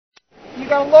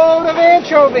a load of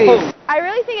anchovies. I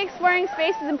really think exploring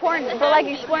space is important, but like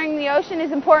exploring the ocean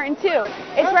is important too.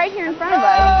 It's right here in front of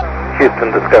us.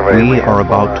 Houston Discovery. We are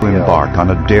about to embark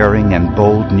on a daring and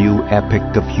bold new epic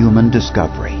of human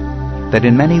discovery that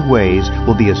in many ways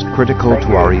will be as critical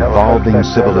to our evolving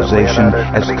civilization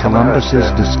as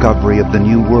Columbus's discovery of the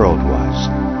New World was.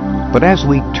 But as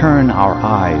we turn our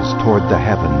eyes toward the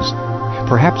heavens,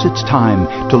 perhaps it's time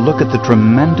to look at the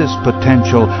tremendous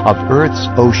potential of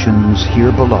Earth's oceans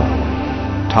here below.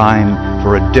 Time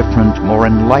for a different, more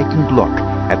enlightened look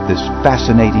at this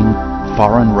fascinating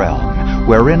foreign realm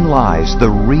wherein lies the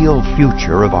real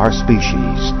future of our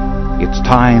species. It's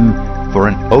time for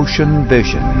an ocean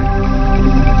vision.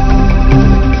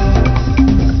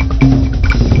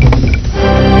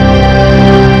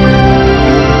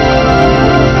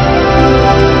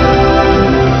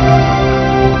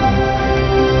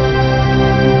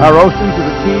 Our oceans are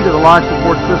the key to the life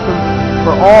support system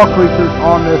for all creatures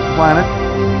on this planet.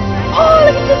 Oh,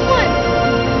 look at this one!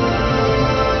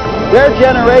 Their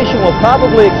generation will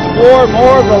probably explore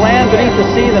more of the land beneath the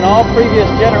sea than all previous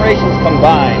generations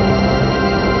combined.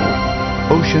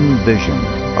 Ocean Vision,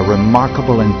 a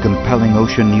remarkable and compelling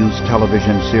ocean news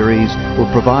television series, will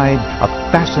provide a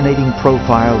fascinating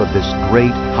profile of this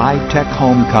great high-tech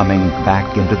homecoming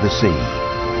back into the sea,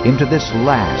 into this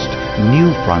last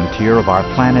new frontier of our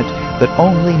planet that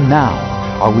only now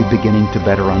are we beginning to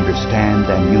better understand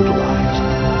and utilize.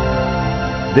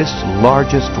 This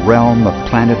largest realm of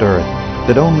planet Earth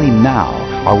that only now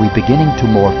are we beginning to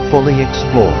more fully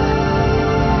explore.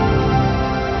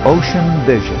 Ocean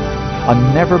Vision, a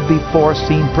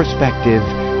never-before-seen perspective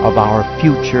of our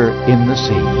future in the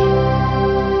sea.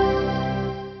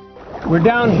 We're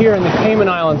down here in the Cayman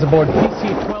Islands aboard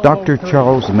PC-12. Dr.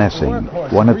 Charles Messing,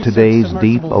 one of today's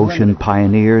deep ocean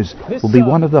pioneers, will be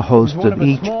one of the hosts of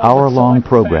each hour-long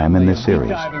program in this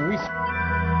series.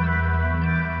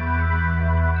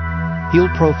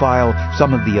 He'll profile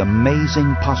some of the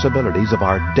amazing possibilities of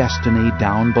our destiny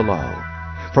down below,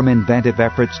 from inventive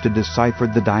efforts to decipher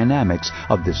the dynamics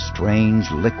of this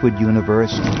strange liquid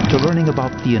universe to learning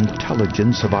about the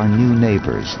intelligence of our new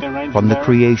neighbors, from the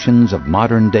creations of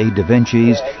modern-day Da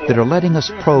Vinci's that are letting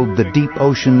us probe the deep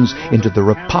oceans into the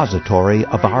repository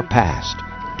of our past,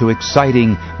 to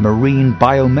exciting marine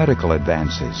biomedical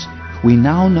advances. We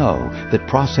now know that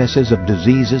processes of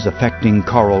diseases affecting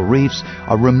coral reefs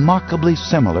are remarkably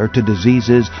similar to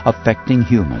diseases affecting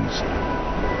humans.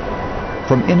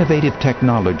 From innovative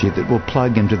technology that will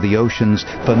plug into the ocean's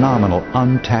phenomenal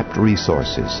untapped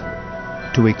resources,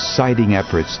 to exciting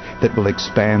efforts that will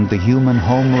expand the human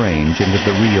home range into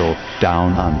the real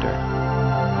down under.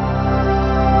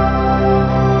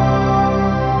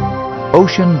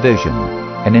 Ocean Vision,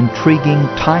 an intriguing,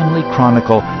 timely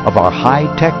chronicle of our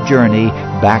high-tech journey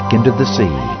back into the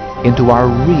sea, into our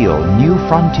real new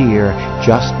frontier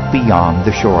just beyond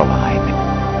the shoreline.